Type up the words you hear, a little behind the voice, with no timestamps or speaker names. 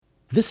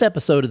This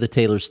episode of The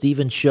Taylor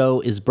Stevens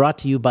Show is brought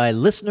to you by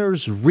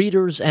listeners,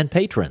 readers, and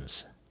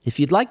patrons. If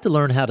you'd like to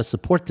learn how to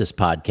support this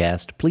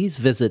podcast, please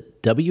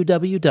visit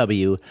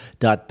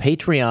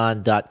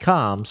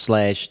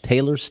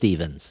www.patreon.com/Taylor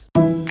Stevens.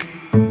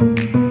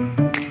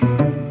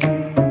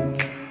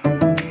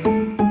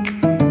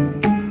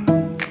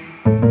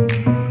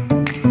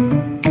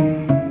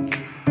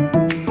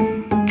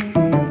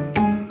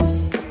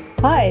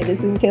 Hi,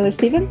 this is Taylor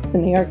Stevens, the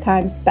New York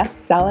Times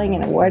best-selling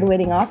and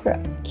award-winning author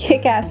of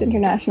kick-ass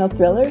international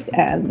thrillers,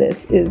 and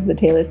this is The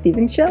Taylor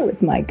Stevens Show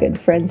with my good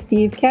friend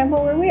Steve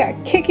Campbell, where we are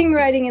kicking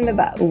writing in the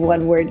butt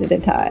one word at a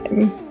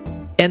time.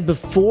 And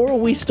before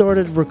we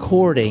started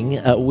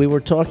recording, we were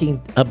talking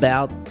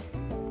about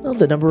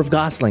the number of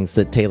goslings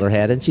that Taylor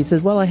had, and she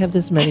said, well, I have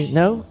this many,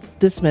 no,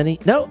 this many,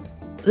 no,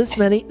 this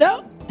many,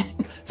 no.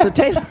 So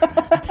Taylor,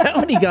 how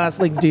many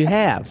goslings do you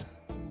have?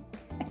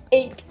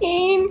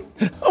 18.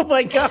 Oh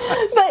my God.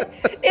 But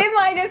in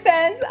my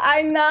defense,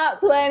 I'm not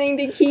planning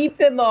to keep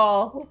them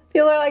all.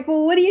 People are like,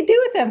 well, what do you do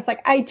with them? It's like,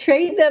 I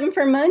trade them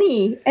for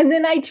money. And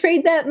then I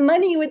trade that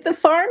money with the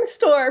farm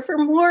store for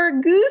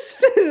more goose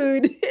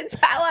food. It's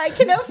how I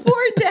can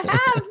afford to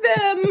have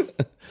them.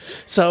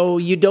 So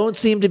you don't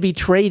seem to be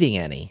trading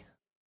any.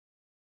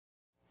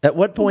 At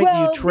what point do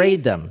you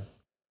trade them?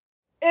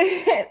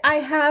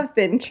 I have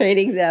been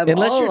trading them.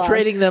 Unless you're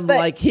trading them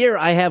like, here,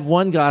 I have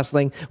one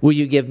gosling. Will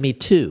you give me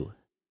two?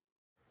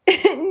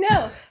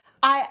 No,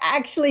 I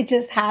actually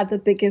just had the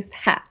biggest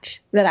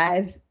hatch that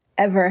I've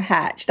ever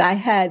hatched. I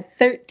had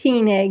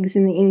 13 eggs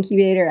in the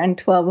incubator and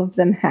 12 of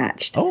them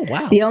hatched. Oh,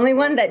 wow. The only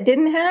one that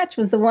didn't hatch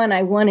was the one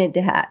I wanted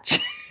to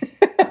hatch.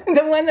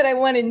 The one that I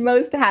wanted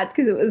most to hatch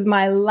because it was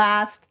my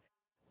last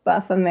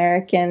buff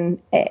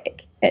American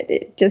egg.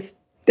 It just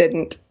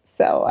didn't.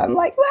 So I'm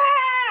like, wah!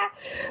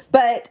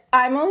 But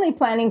I'm only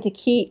planning to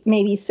keep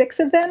maybe 6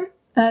 of them,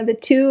 the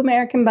 2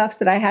 American buffs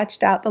that I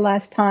hatched out the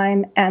last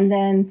time, and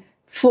then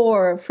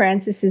 4 of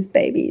Francis's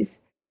babies.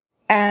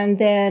 And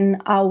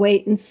then I'll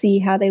wait and see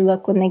how they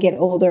look when they get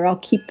older. I'll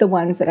keep the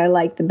ones that I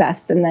like the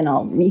best, and then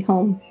I'll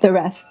rehome the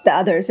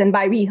others. And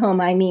by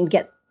rehome, I mean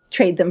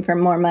trade them for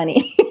more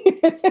money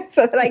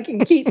so that I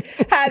can keep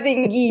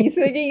having geese.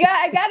 Like,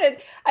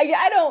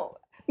 I don't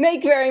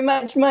make very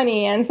much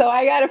money, and so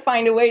I got to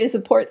find a way to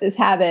support this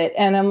habit.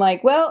 And I'm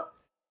like, well,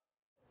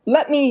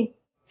 let me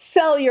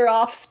sell your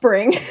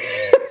offspring.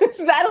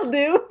 That'll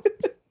do.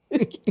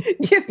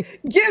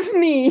 give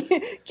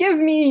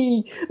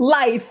me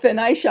life,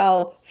 and I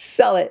shall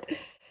sell it.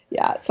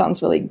 Yeah, it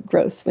sounds really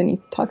gross when you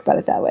talk about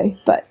it that way,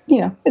 but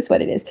it's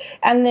what it is.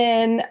 And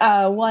then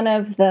one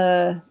of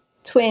the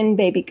twin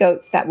baby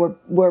goats that were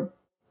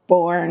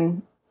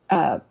born,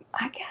 I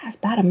guess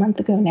about a month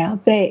ago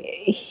now.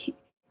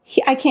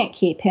 I can't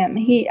keep him.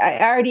 I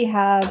already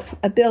have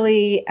a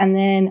Billy, and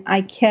then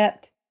I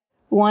kept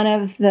one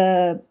of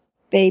the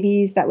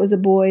babies that was a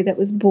boy that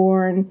was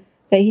born.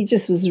 That he's a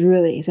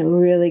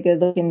really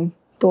good looking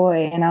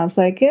boy, and I was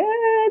like,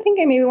 I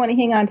think I maybe want to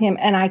hang on to him,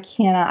 and I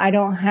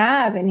don't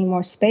have any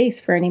more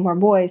space for any more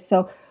boys,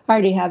 so I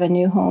already have a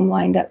new home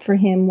lined up for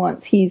him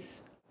once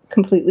he's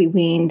completely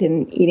weaned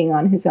and eating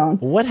on his own.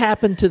 What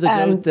happened to the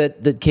goat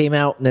that came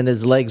out and then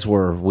his legs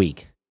were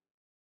weak?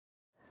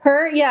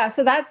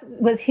 So that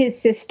was his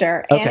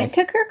sister. Okay. And it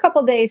took her a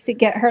couple days to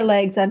get her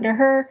legs under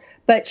her,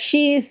 but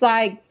she's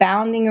like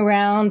bounding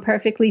around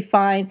perfectly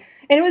fine.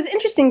 And it was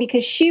interesting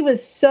because she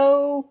was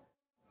so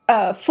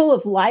full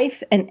of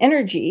life and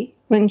energy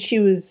when she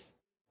was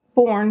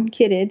born,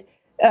 kidded.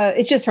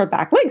 It's just her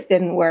back legs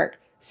didn't work.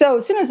 So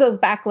as soon as those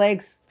back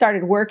legs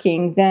started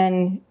working,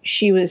 then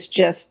she was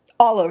just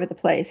all over the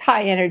place,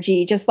 high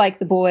energy, just like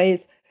the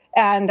boys.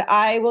 And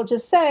I will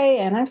just say,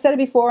 and I've said it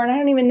before, and I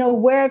don't even know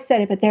where I've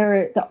said it, but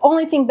the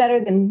only thing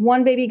better than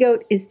one baby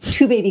goat is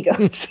 2 baby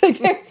goats. Like,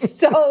 they're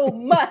so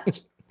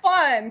much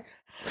fun.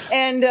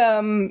 And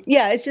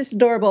it's just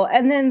adorable.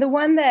 And then the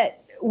one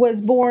that was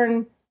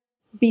born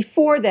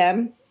before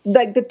them,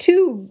 like the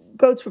 2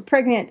 goats were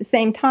pregnant at the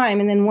same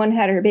time, and then one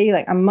had her baby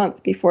like a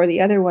month before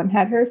the other one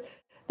had hers.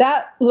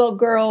 That little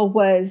girl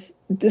was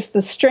just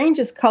the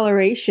strangest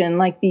coloration,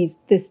 like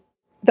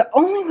the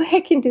only way I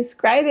can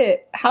describe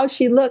it, how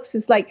she looks,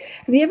 is like,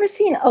 have you ever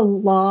seen a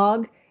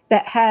log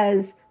that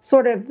has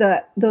sort of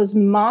those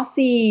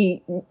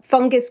mossy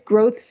fungus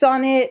growths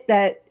on it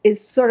that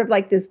is sort of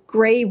like this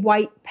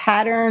gray-white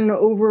pattern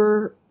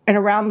over and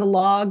around the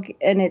log?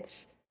 And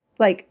it's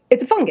a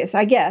fungus,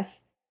 I guess.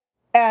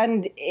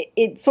 And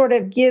it sort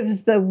of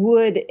gives the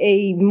wood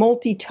a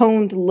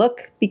multi-toned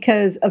look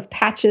because of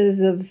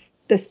patches of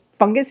this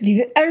fungus. Have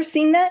you ever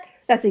seen that?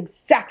 That's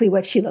exactly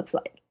what she looks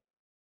like.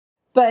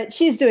 But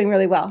she's doing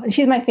really well, and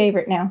she's my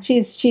favorite now.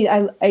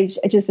 I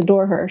just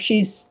adore her.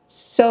 She's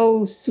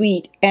so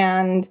sweet,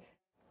 and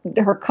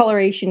her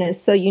coloration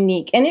is so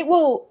unique. And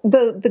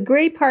the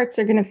gray parts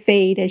are going to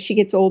fade as she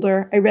gets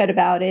older. I read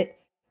about it,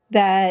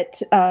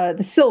 that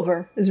the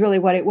silver is really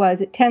what it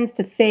was. It tends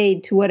to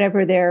fade to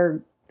whatever their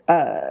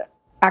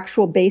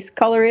actual base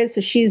color is. So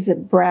she's a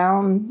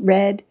brown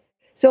red.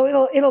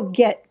 So it'll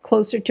get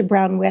closer to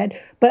brown red,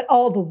 but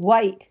all the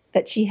white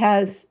that she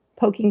has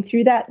poking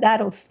through that,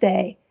 that'll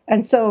stay.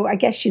 And so I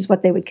guess she's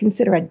what they would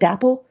consider a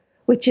dapple,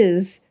 which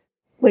is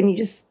when you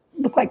just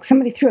look like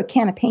somebody threw a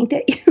can of paint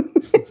at you.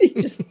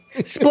 You just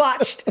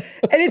splotched.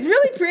 And it's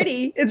really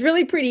pretty. It's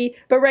really pretty.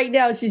 But right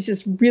now she's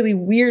just really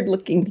weird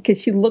looking because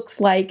she looks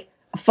like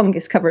a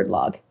fungus covered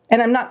log.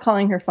 And I'm not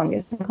calling her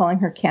fungus. I'm calling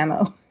her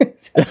camo.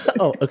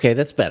 Oh, okay.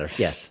 That's better.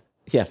 Yes.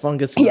 Yeah.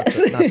 Fungus. Yes.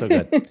 Not so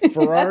good.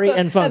 Ferrari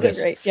and fungus.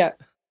 That's great. Yeah.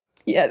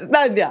 Yes.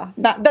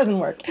 That doesn't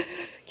work.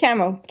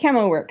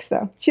 Camo works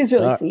though. She's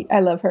really sweet. I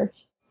love her.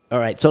 All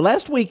right. So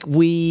last week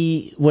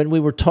when we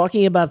were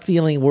talking about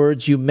feeling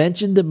words, you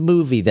mentioned a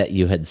movie that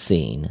you had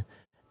seen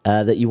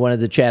that you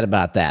wanted to chat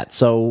about that.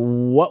 So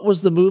what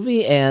was the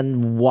movie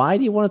and why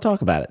do you want to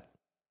talk about it?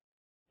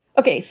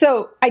 Okay.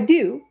 So I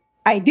do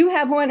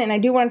have one and I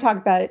do want to talk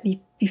about it.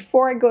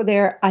 Before I go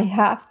there, I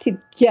have to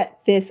get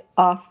this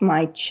off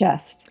my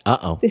chest.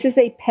 Uh-oh. This is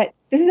a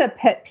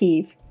pet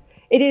peeve.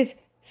 It is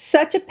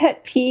such a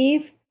pet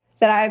peeve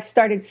that I've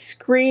started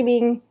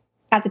screaming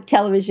at the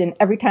television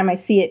every time I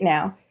see it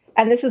now.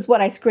 And this is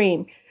what I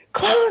scream: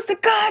 close the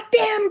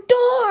goddamn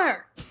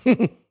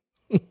door.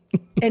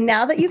 And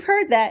now that you've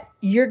heard that,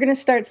 you're going to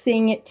start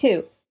seeing it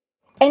too.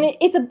 And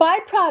it's a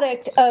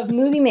byproduct of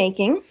movie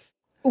making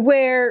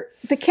where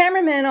the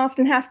cameraman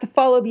often has to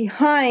follow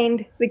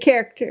behind the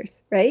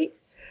characters, right?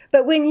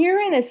 But when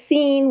you're in a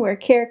scene where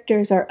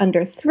characters are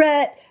under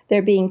threat,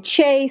 they're being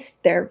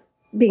chased, they're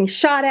being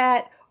shot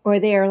at, or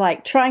they're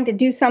like trying to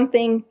do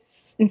something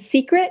in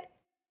secret,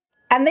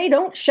 and they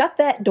don't shut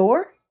that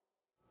door,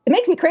 it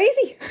makes me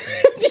crazy.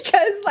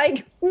 Because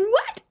like,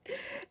 what?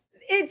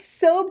 It's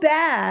so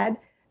bad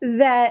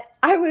that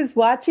I was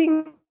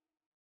watching,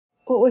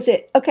 what was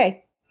it?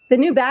 Okay, the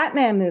new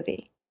Batman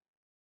movie.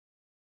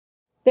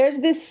 There's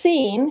this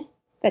scene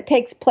that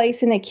takes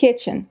place in a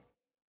kitchen,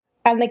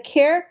 and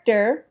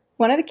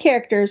one of the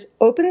characters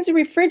opens a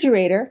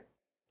refrigerator,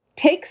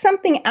 takes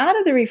something out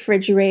of the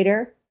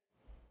refrigerator,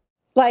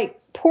 like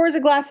pours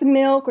a glass of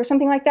milk or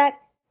something like that,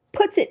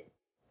 puts it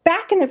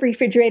back in the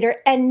refrigerator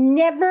and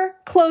never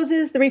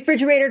closes the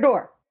refrigerator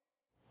door.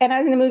 And I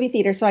was in a movie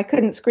theater, so I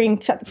couldn't scream,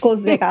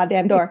 close the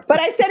goddamn door. But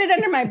I said it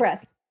under my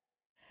breath.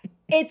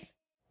 It's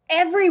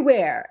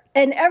everywhere.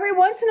 And every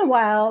once in a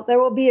while,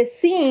 there will be a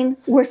scene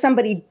where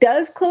somebody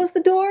does close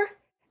the door,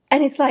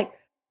 and it's like,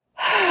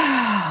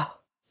 oh,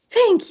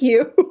 thank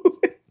you.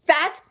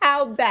 That's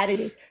how bad it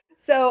is.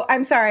 So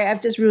I'm sorry,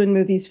 I've just ruined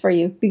movies for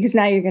you, because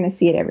now you're going to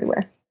see it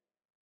everywhere.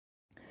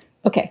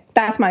 Okay,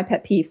 that's my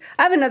pet peeve.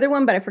 I have another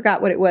one, but I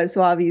forgot what it was,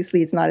 so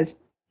obviously it's not as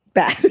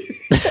bad.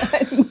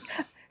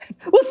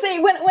 We'll see.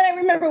 When I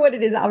remember what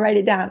it is, I'll write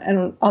it down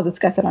and I'll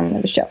discuss it on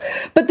another show.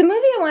 But the movie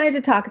I wanted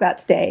to talk about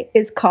today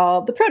is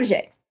called The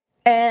Protégé.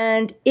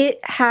 And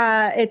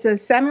it's a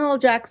Samuel L.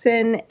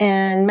 Jackson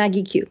and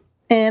Maggie Q.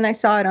 And I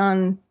saw it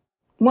on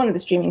one of the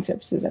streaming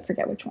services. I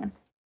forget which one.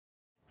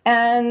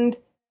 And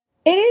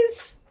it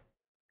is,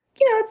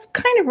 it's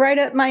kind of right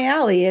up my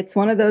alley. It's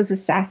one of those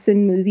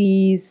assassin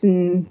movies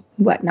and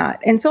whatnot.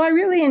 And so I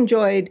really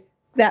enjoyed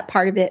that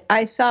part of it.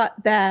 I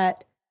thought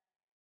that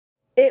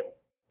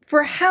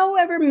for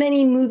however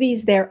many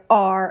movies there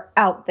are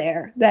out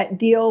there that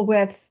deal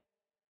with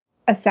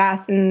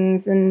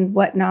assassins and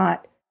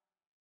whatnot,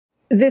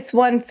 this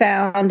one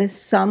found a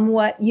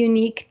somewhat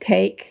unique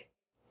take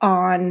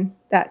on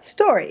that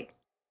story.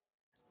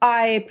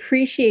 I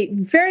appreciate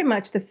very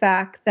much the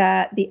fact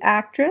that the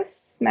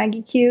actress,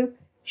 Maggie Q,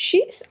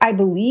 she's, I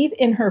believe,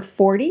 in her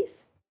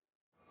 40s,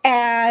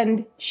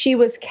 and she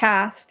was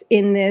cast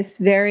in this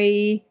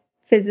very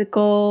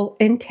physical,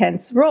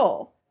 intense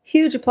role.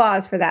 Huge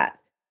applause for that.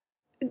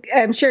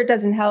 I'm sure it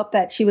doesn't help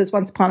that she was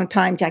once upon a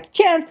time Jackie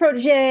Chan's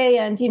protege,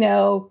 and,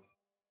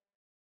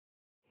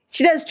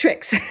 she does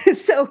tricks.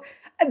 So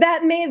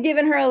that may have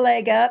given her a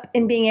leg up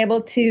in being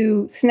able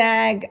to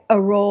snag a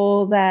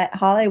role that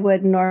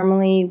Hollywood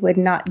normally would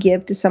not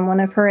give to someone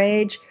of her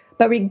age.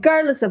 But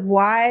regardless of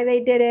why they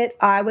did it,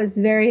 I was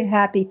very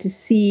happy to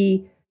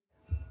see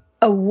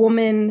a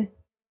woman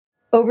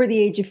over the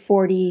age of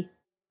 40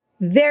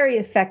 very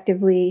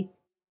effectively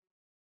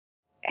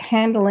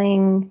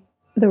handling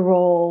the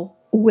role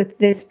with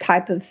this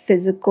type of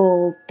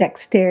physical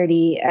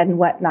dexterity and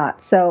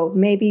whatnot. So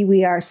maybe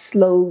we are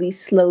slowly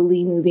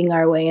moving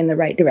our way in the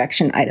right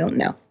direction. I don't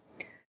know.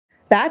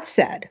 That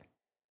said,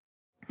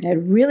 I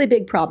had really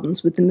big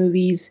problems with the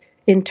movies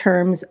in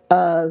terms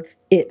of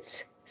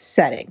its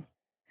setting.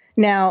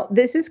 Now,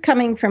 this is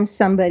coming from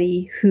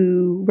somebody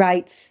who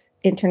writes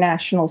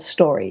international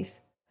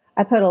stories.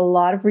 I put a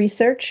lot of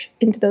research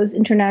into those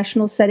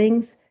international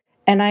settings,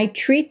 and I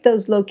treat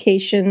those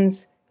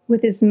locations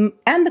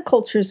and the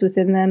cultures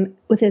within them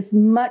with as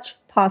much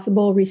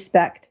possible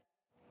respect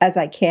as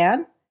I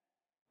can.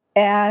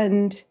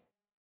 And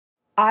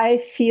I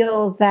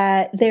feel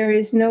that there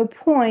is no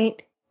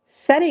point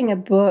setting a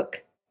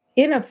book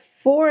in a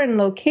foreign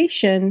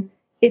location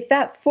if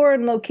that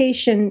foreign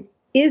location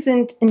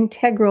isn't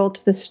integral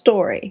to the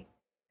story.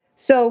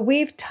 So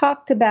we've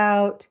talked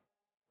about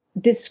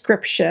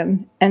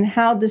description and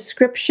how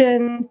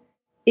description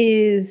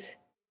is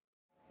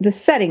the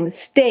setting, the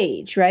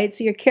stage, right?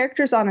 So your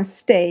character's on a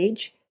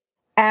stage,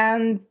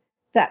 and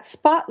that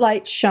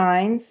spotlight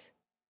shines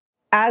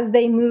as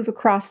they move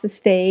across the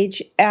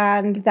stage,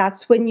 and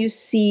that's when you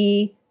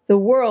see the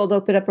world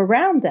open up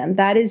around them.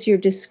 That is your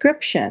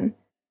description.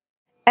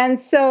 And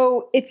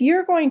so if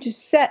you're going to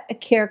set a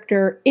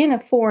character in a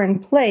foreign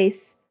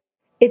place,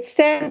 it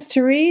stands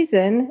to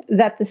reason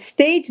that the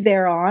stage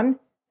they're on,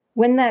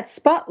 when that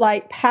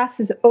spotlight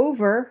passes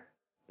over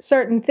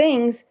certain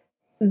things,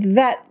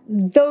 that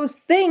those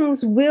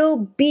things will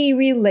be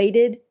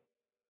related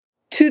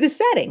to the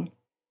setting.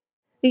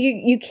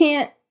 You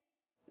can't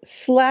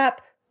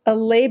slap a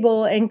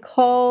label and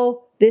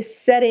call this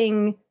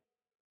setting,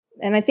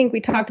 and I think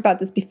we talked about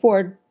this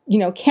before,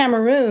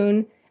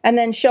 Cameroon, and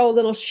then show a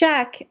little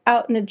shack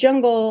out in a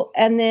jungle,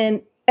 and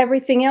then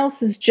everything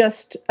else is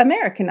just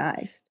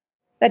Americanized.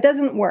 That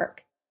doesn't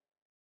work.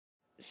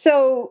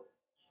 So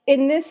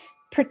in this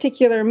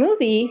particular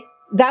movie,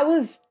 that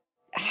was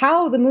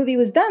how the movie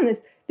was done.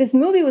 This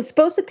movie was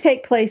supposed to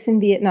take place in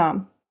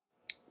Vietnam,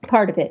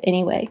 part of it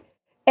anyway.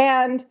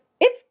 And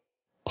it's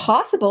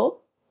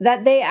possible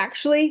that they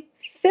actually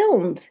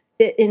filmed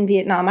it in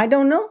Vietnam. I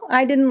don't know.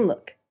 I didn't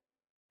look.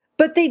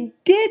 But they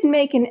did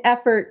make an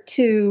effort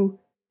to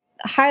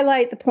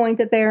highlight the point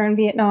that they're in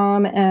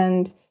Vietnam,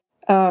 and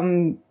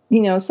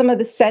some of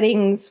the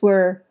settings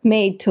were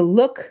made to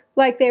look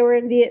like they were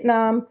in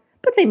Vietnam,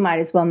 but they might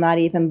as well not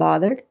even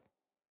bothered,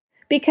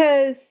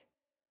 because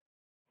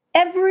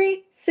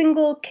every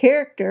single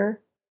character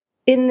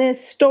in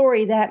this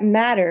story that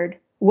mattered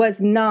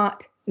was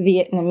not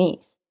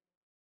Vietnamese.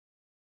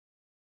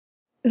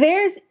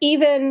 There's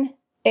even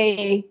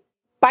a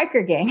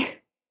biker gang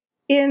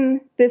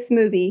in this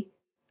movie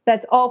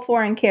that's all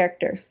foreign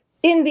characters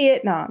in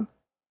Vietnam.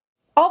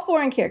 All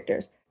foreign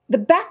characters. The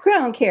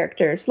background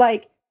characters,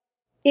 like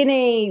in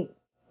a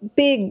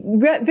big,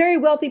 very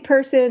wealthy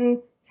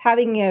person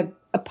having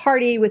a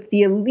party with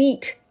the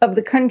elite of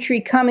the country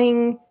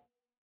coming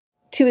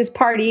to his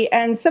party,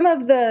 and some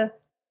of the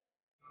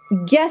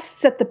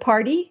guests at the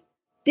party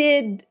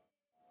did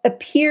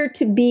appear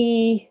to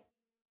be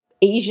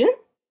Asian.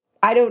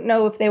 I don't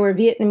know if they were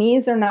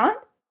Vietnamese or not.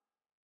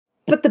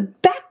 But the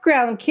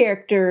background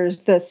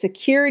characters, the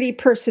security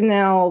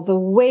personnel, the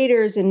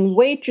waiters and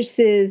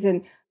waitresses,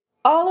 and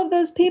all of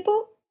those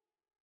people,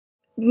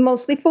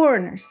 mostly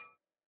foreigners.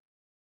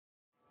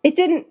 It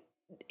didn't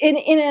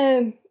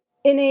in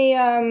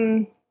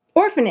a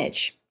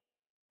orphanage,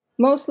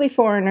 mostly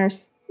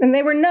foreigners, and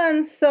they were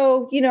nuns,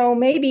 so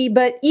maybe.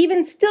 But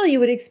even still, you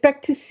would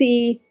expect to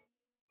see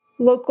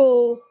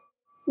local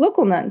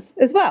nuns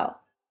as well.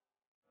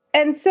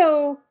 And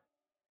so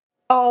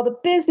all the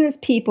business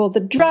people, the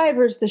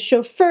drivers, the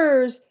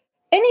chauffeurs,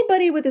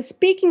 anybody with a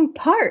speaking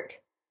part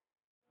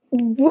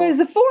was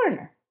a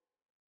foreigner.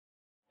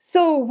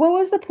 So what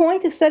was the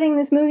point of setting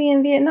this movie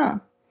in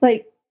Vietnam?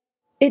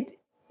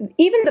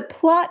 Even the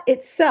plot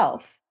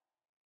itself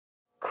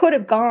could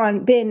have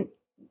been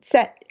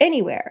set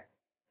anywhere.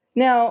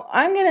 Now,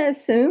 I'm going to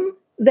assume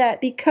that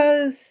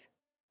because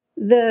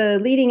the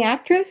leading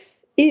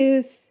actress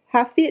is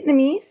half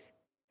Vietnamese,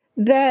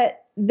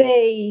 that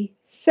they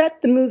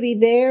set the movie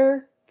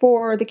there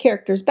for the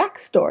character's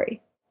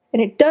backstory.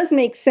 And it does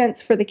make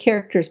sense for the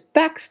character's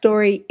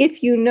backstory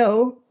if you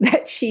know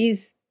that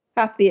she's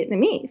half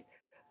Vietnamese.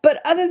 But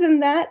other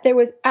than that, there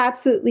was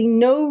absolutely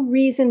no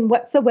reason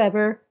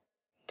whatsoever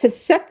to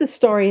set the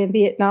story in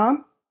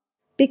Vietnam,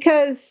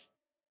 because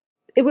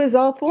it was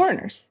all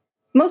foreigners,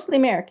 mostly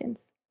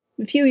Americans,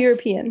 a few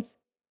Europeans.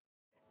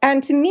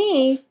 And to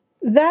me,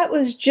 that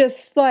was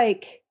just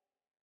like,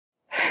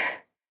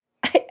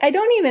 I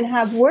don't even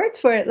have words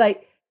for it.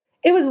 Like,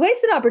 it was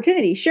wasted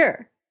opportunity,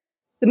 sure.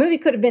 The movie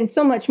could have been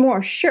so much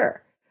more,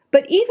 sure.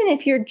 But even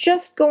if you're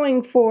just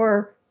going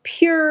for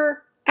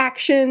pure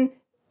action,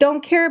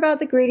 don't care about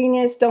the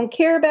grittiness, don't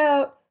care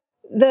about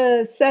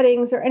the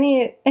settings or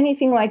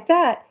anything like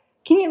that,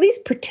 can you at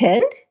least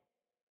pretend?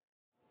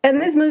 And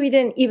this movie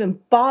didn't even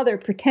bother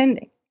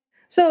pretending.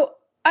 So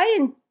I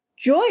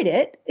enjoyed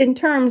it in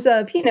terms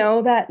of,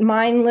 that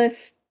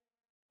mindless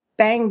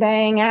bang,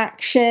 bang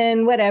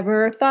action,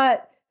 whatever.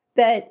 Thought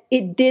that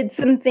it did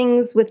some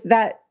things with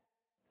that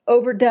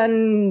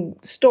overdone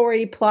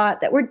story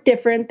plot that were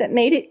different, that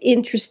made it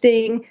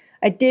interesting.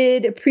 I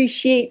did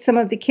appreciate some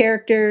of the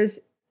characters.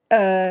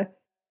 The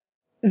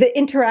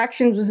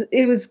interactions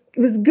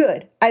was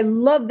good. I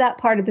love that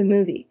part of the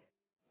movie.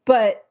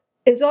 But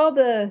it's all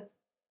the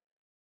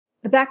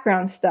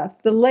background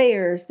stuff, the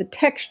layers, the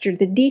texture,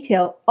 the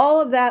detail,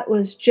 all of that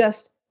was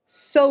just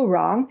so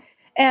wrong.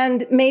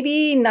 And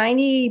maybe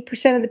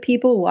 90% of the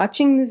people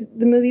watching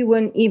the movie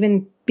wouldn't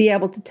even be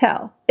able to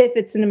tell if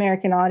it's an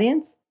American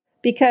audience,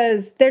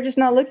 because they're just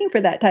not looking for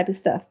that type of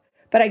stuff.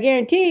 But I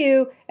guarantee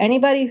you,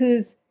 anybody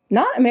who's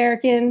not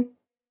American,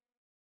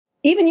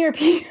 even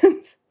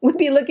Europeans, would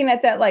be looking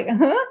at that like,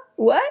 huh?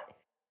 What?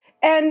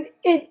 And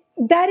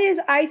that is,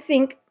 I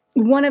think,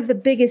 one of the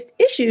biggest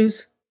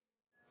issues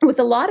with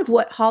a lot of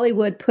what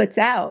Hollywood puts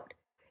out,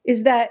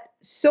 is that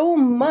so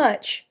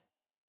much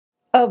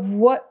of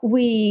what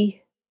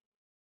the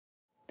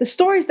the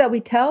stories that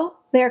we tell,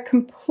 they are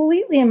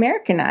completely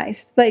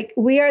Americanized. Like,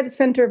 we are the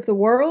center of the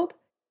world,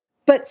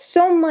 but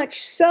so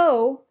much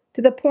so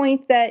to the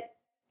point that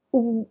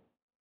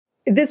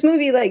this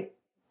movie, like,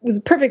 was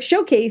a perfect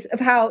showcase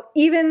of how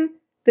even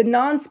the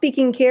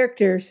non-speaking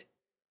characters,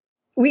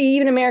 we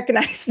even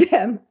Americanized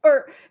them.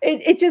 Or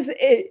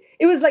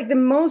it was like the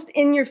most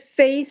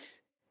in-your-face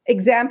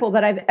example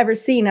that I've ever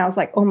seen. I was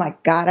like, oh my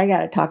God, I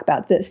got to talk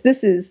about this.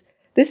 This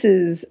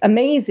is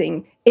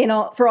amazing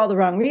for all the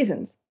wrong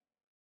reasons.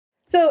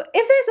 So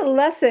if there's a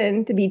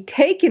lesson to be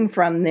taken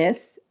from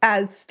this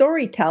as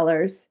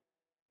storytellers,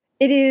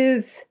 it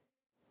is,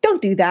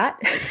 don't do that.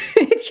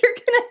 If you're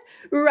going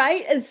to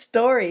write a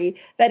story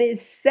that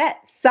is set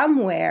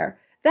somewhere,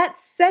 that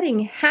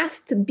setting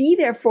has to be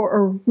there for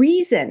a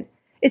reason.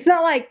 It's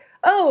not like,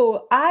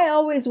 oh, I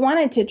always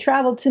wanted to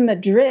travel to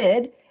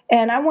Madrid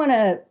and I want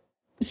to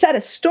set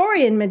a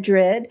story in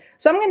Madrid,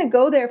 so I'm going to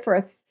go there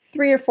for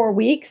 3 or 4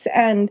 weeks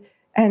and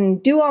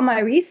do all my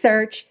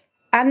research,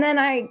 and then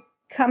I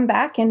come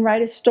back and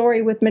write a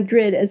story with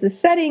Madrid as a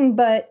setting,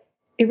 but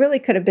it really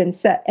could have been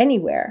set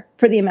anywhere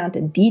for the amount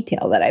of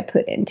detail that I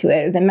put into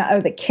it,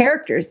 or the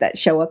characters that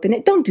show up in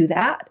it. Don't do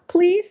that,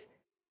 please.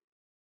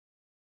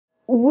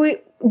 The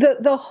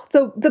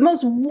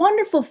most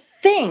wonderful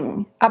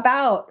thing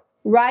about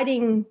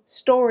writing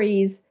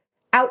stories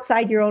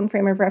outside your own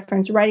frame of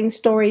reference, writing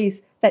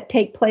stories that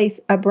take place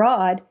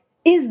abroad,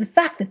 is the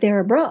fact that they're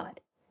abroad.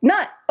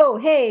 Not, oh,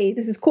 hey,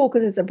 this is cool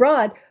because it's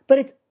abroad, but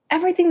it's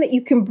everything that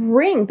you can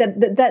bring,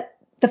 that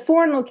the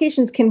foreign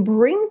locations can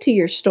bring to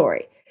your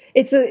story.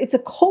 It's a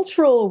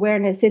cultural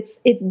awareness.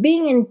 It's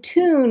being in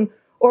tune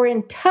or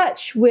in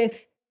touch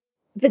with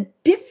the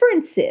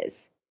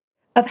differences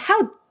of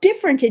how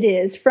different it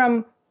is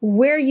from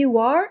where you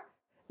are.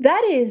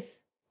 That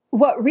is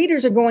what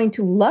readers are going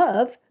to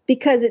love,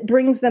 because it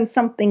brings them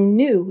something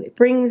new. It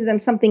brings them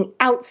something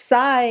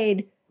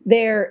outside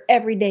their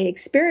everyday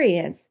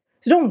experience.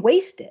 So don't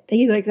waste it.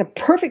 It's a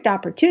perfect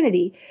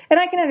opportunity. And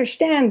I can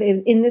understand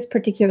in this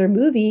particular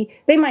movie,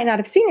 they might not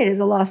have seen it as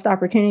a lost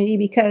opportunity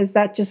because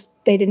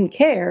they didn't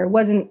care. It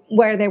wasn't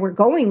where they were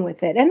going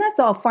with it. And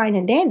that's all fine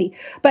and dandy.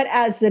 But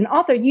as an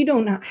author, you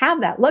don't have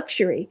that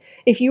luxury.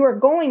 If you are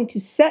going to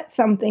set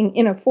something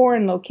in a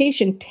foreign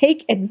location,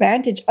 take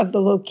advantage of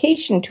the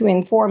location to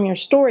inform your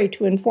story,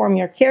 to inform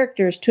your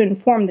characters, to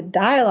inform the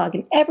dialogue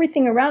and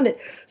everything around it,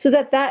 so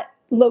that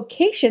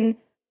location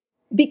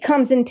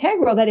becomes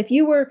integral. That if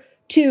you were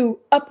to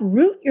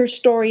uproot your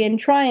story and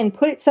try and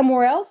put it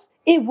somewhere else,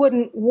 it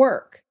wouldn't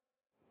work,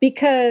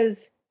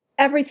 because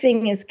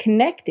everything is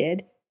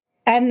connected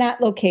and that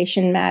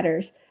location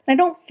matters. And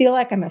I don't feel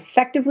like I'm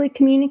effectively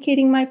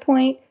communicating my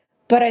point,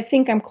 but I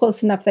think I'm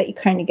close enough that you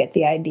kind of get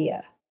the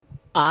idea.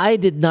 I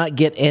did not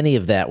get any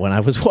of that when I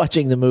was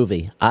watching the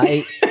movie.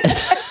 But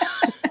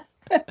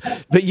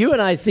you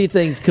and I see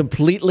things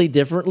completely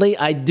differently.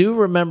 I do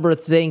remember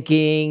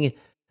thinking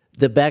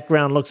the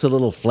background looks a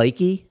little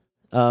flaky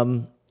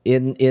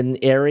in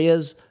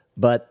areas,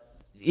 but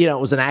it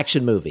was an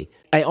action movie.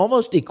 I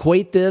almost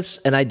equate this,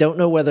 and I don't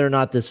know whether or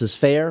not this is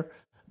fair,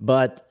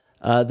 but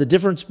the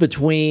difference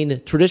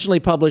between traditionally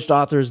published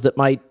authors that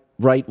might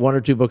write 1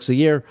 or 2 books a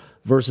year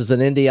versus an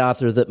indie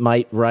author that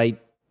might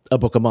write a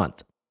book a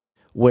month,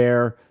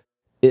 where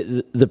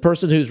the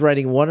person who's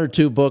writing 1 or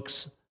 2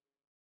 books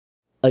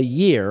a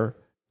year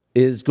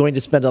is going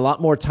to spend a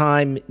lot more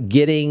time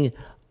getting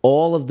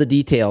all of the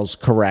details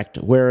correct,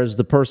 whereas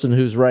the person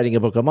who's writing a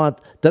book a month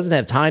doesn't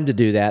have time to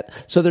do that.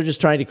 So they're just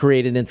trying to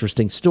create an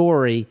interesting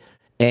story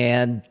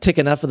and tick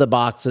enough of the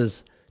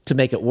boxes to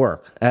make it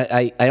work.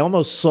 I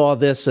almost saw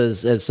this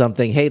as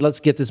something, hey, let's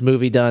get this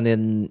movie done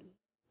in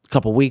a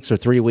couple weeks or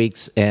 3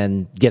 weeks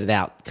and get it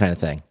out kind of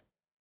thing.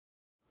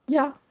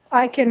 Yeah,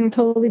 I can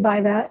totally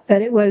buy that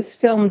it was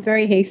filmed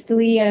very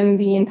hastily and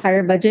the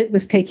entire budget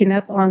was taken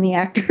up on the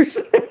actors.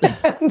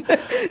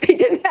 They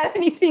didn't have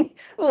anything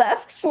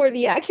left for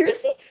the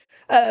accuracy.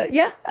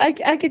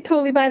 I could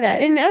totally buy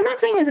that. And I'm not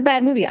saying it was a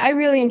bad movie. I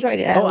really enjoyed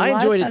it. I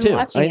enjoyed it too.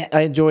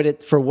 I enjoyed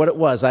it for what it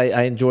was.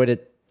 I enjoyed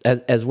it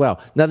as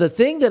well. Now, the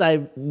thing that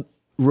I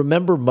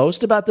remember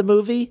most about the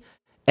movie,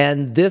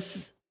 and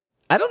this,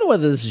 I don't know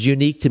whether this is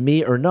unique to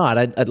me or not.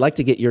 I'd like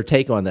to get your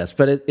take on this,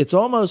 but it's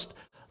almost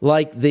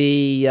like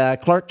the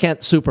Clark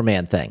Kent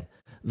Superman thing.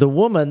 The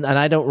woman, and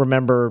I don't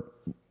remember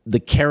the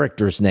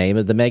character's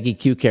name, the Maggie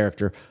Q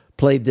character,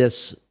 played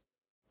this,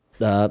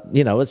 a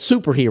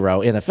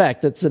superhero, in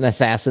effect. It's an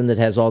assassin that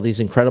has all these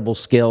incredible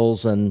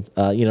skills and,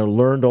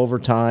 learned over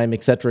time,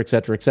 et cetera, et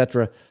cetera, et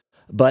cetera.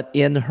 But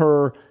in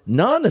her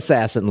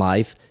non-assassin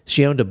life,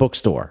 she owned a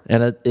bookstore,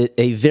 and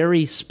a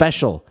very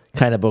special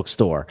kind of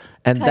bookstore.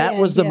 And that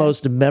was the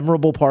most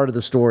memorable part of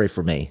the story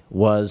for me,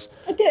 was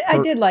I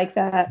did like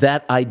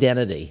that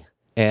identity.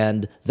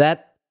 And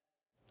that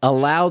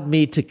allowed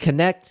me to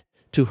connect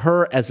to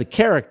her as a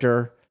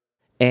character.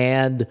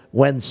 And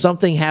when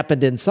something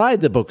happened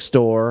inside the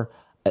bookstore,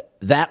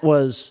 that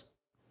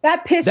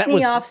pissed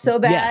me off so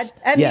bad. Yes,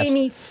 that made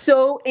me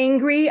so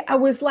angry. I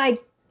was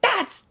like,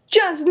 that's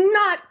just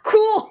not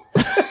cool.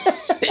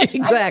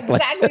 Exactly.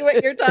 Exactly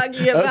what you're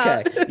talking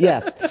about. Okay.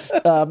 Yes.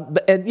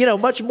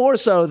 And, much more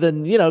so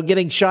than,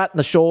 getting shot in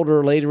the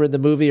shoulder later in the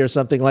movie or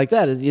something like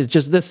that. It's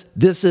just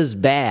this is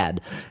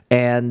bad.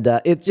 And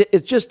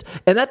it's just,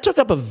 and that took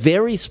up a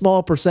very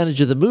small percentage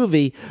of the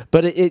movie,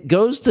 but it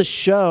goes to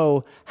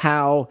show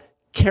how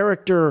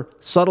character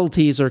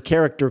subtleties or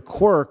character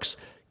quirks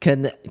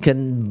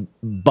can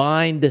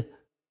bind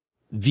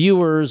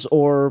viewers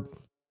or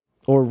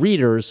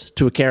readers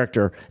to a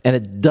character, and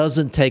it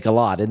doesn't take a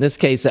lot. In this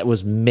case, that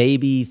was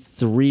maybe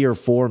 3 or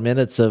 4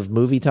 minutes of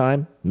movie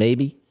time,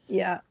 maybe.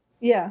 Yeah.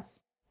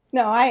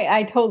 No,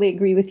 I totally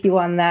agree with you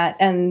on that,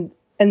 and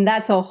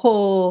that's a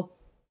whole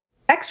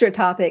extra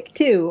topic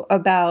too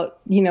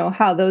about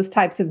how those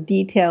types of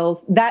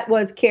details, that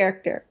was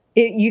character.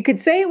 You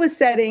could say it was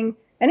setting,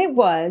 and it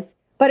was,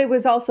 but it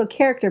was also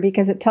character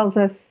because it tells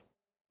us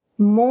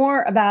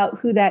more about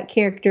who that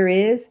character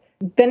is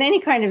than any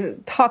kind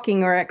of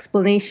talking or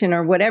explanation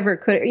or whatever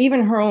could,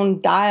 even her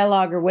own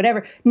dialogue or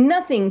whatever.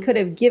 Nothing could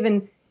have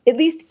given, at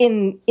least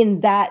in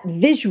that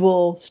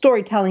visual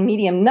storytelling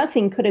medium,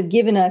 nothing could have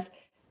given us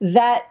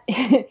that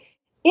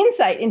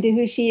insight into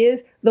who she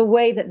is the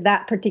way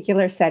that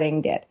particular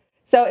setting did.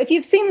 So if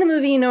you've seen the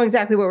movie, you know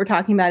exactly what we're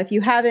talking about. If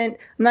you haven't,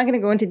 I'm not going to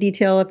go into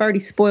detail. I've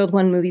already spoiled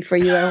one movie for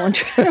you. I don't want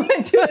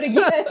to do it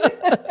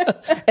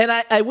again. And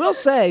I will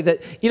say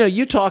that,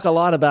 you talk a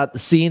lot about the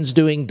scenes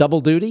doing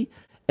double duty.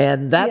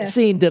 And that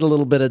scene did a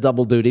little bit of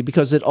double duty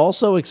because it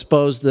also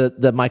exposed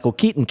the Michael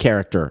Keaton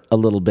character a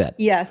little bit.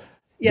 Yes,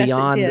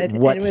 beyond it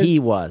did. What he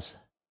was.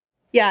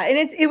 Yeah,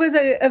 and it was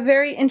a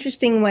very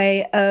interesting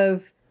way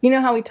of,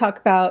 how we talk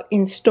about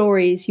in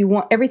stories,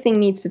 everything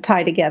needs to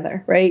tie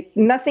together, right?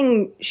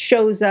 Nothing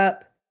shows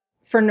up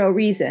for no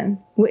reason,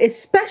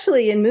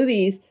 especially in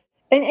movies.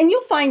 And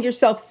you'll find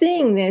yourself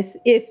seeing this.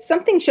 If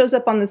something shows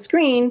up on the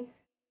screen,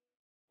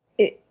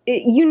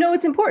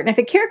 it's important. If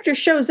a character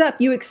shows up,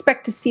 you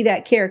expect to see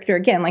that character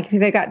again. Like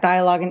if they got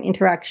dialogue and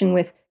interaction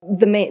with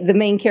the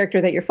main character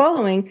that you're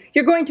following,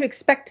 you're going to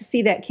expect to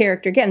see that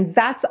character again.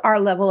 That's our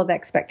level of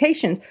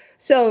expectations.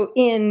 So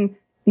in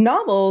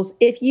novels,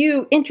 if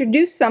you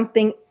introduce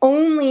something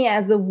only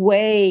as a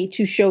way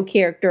to show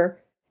character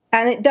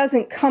and it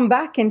doesn't come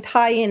back and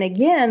tie in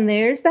again,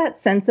 there's that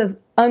sense of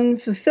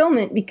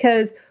unfulfillment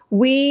because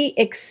we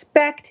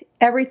expect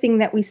everything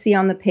that we see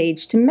on the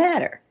page to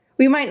matter.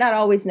 We might not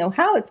always know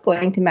how it's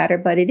going to matter,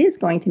 but it is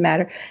going to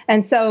matter.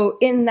 And so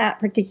in that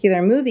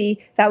particular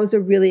movie, that was a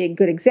really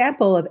good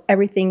example of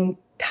everything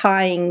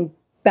tying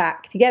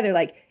back together.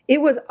 Like it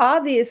was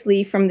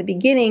obviously from the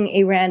beginning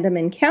a random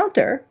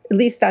encounter. At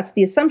least that's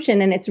the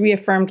assumption, and it's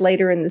reaffirmed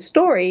later in the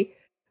story.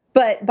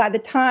 But by the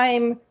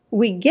time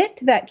we get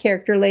to that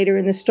character later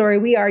in the story,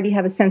 we already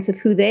have a sense of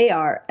who they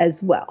are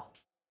as well.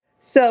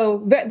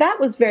 So that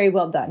was very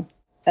well done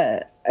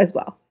as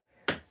well.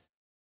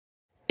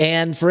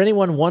 And for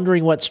anyone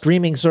wondering what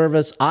streaming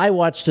service, I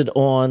watched it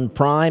on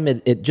Prime.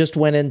 It just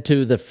went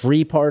into the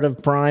free part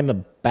of Prime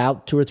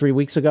about 2 or 3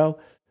 weeks ago.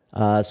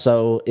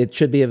 So it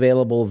should be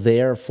available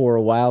there for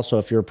a while. So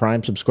if you're a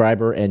Prime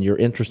subscriber and you're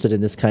interested in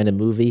this kind of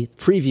movie,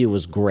 preview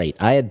was great.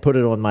 I had put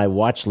it on my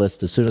watch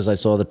list as soon as I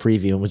saw the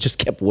preview and just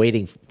kept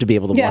waiting to be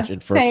able to watch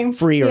it for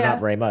free or not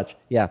very much.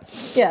 Yeah.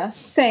 Yeah,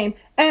 same.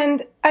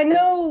 And I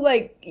know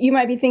you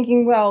might be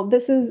thinking, well,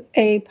 this is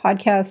a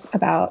podcast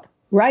about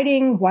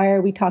writing. Why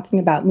are we talking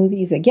about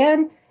movies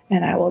again?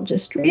 And I will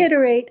just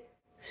reiterate,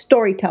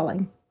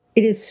 storytelling.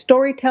 It is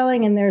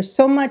storytelling, and there's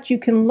so much you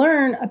can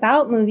learn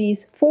about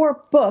movies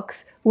for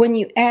books when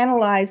you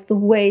analyze the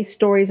way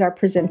stories are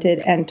presented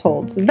and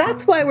told. So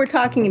that's why we're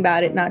talking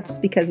about it, not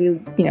just because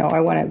I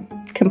want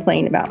to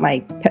complain about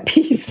my pet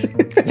peeves.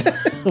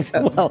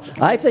 Well,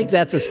 I think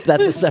that's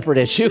a separate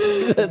issue.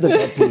 The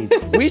pet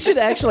peeves. We should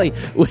actually,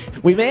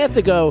 we may have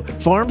to go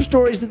farm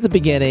stories at the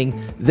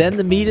beginning, then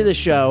the meat of the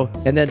show,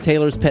 and then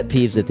Taylor's pet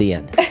peeves at the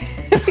end.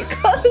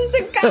 Close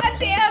the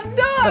goddamn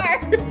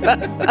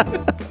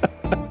door.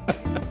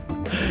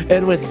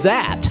 And with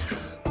that,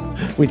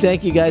 we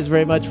thank you guys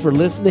very much for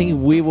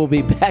listening. We will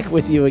be back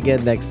with you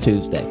again next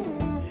Tuesday.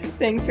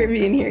 Thanks for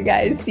being here,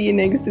 guys. See you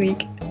next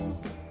week.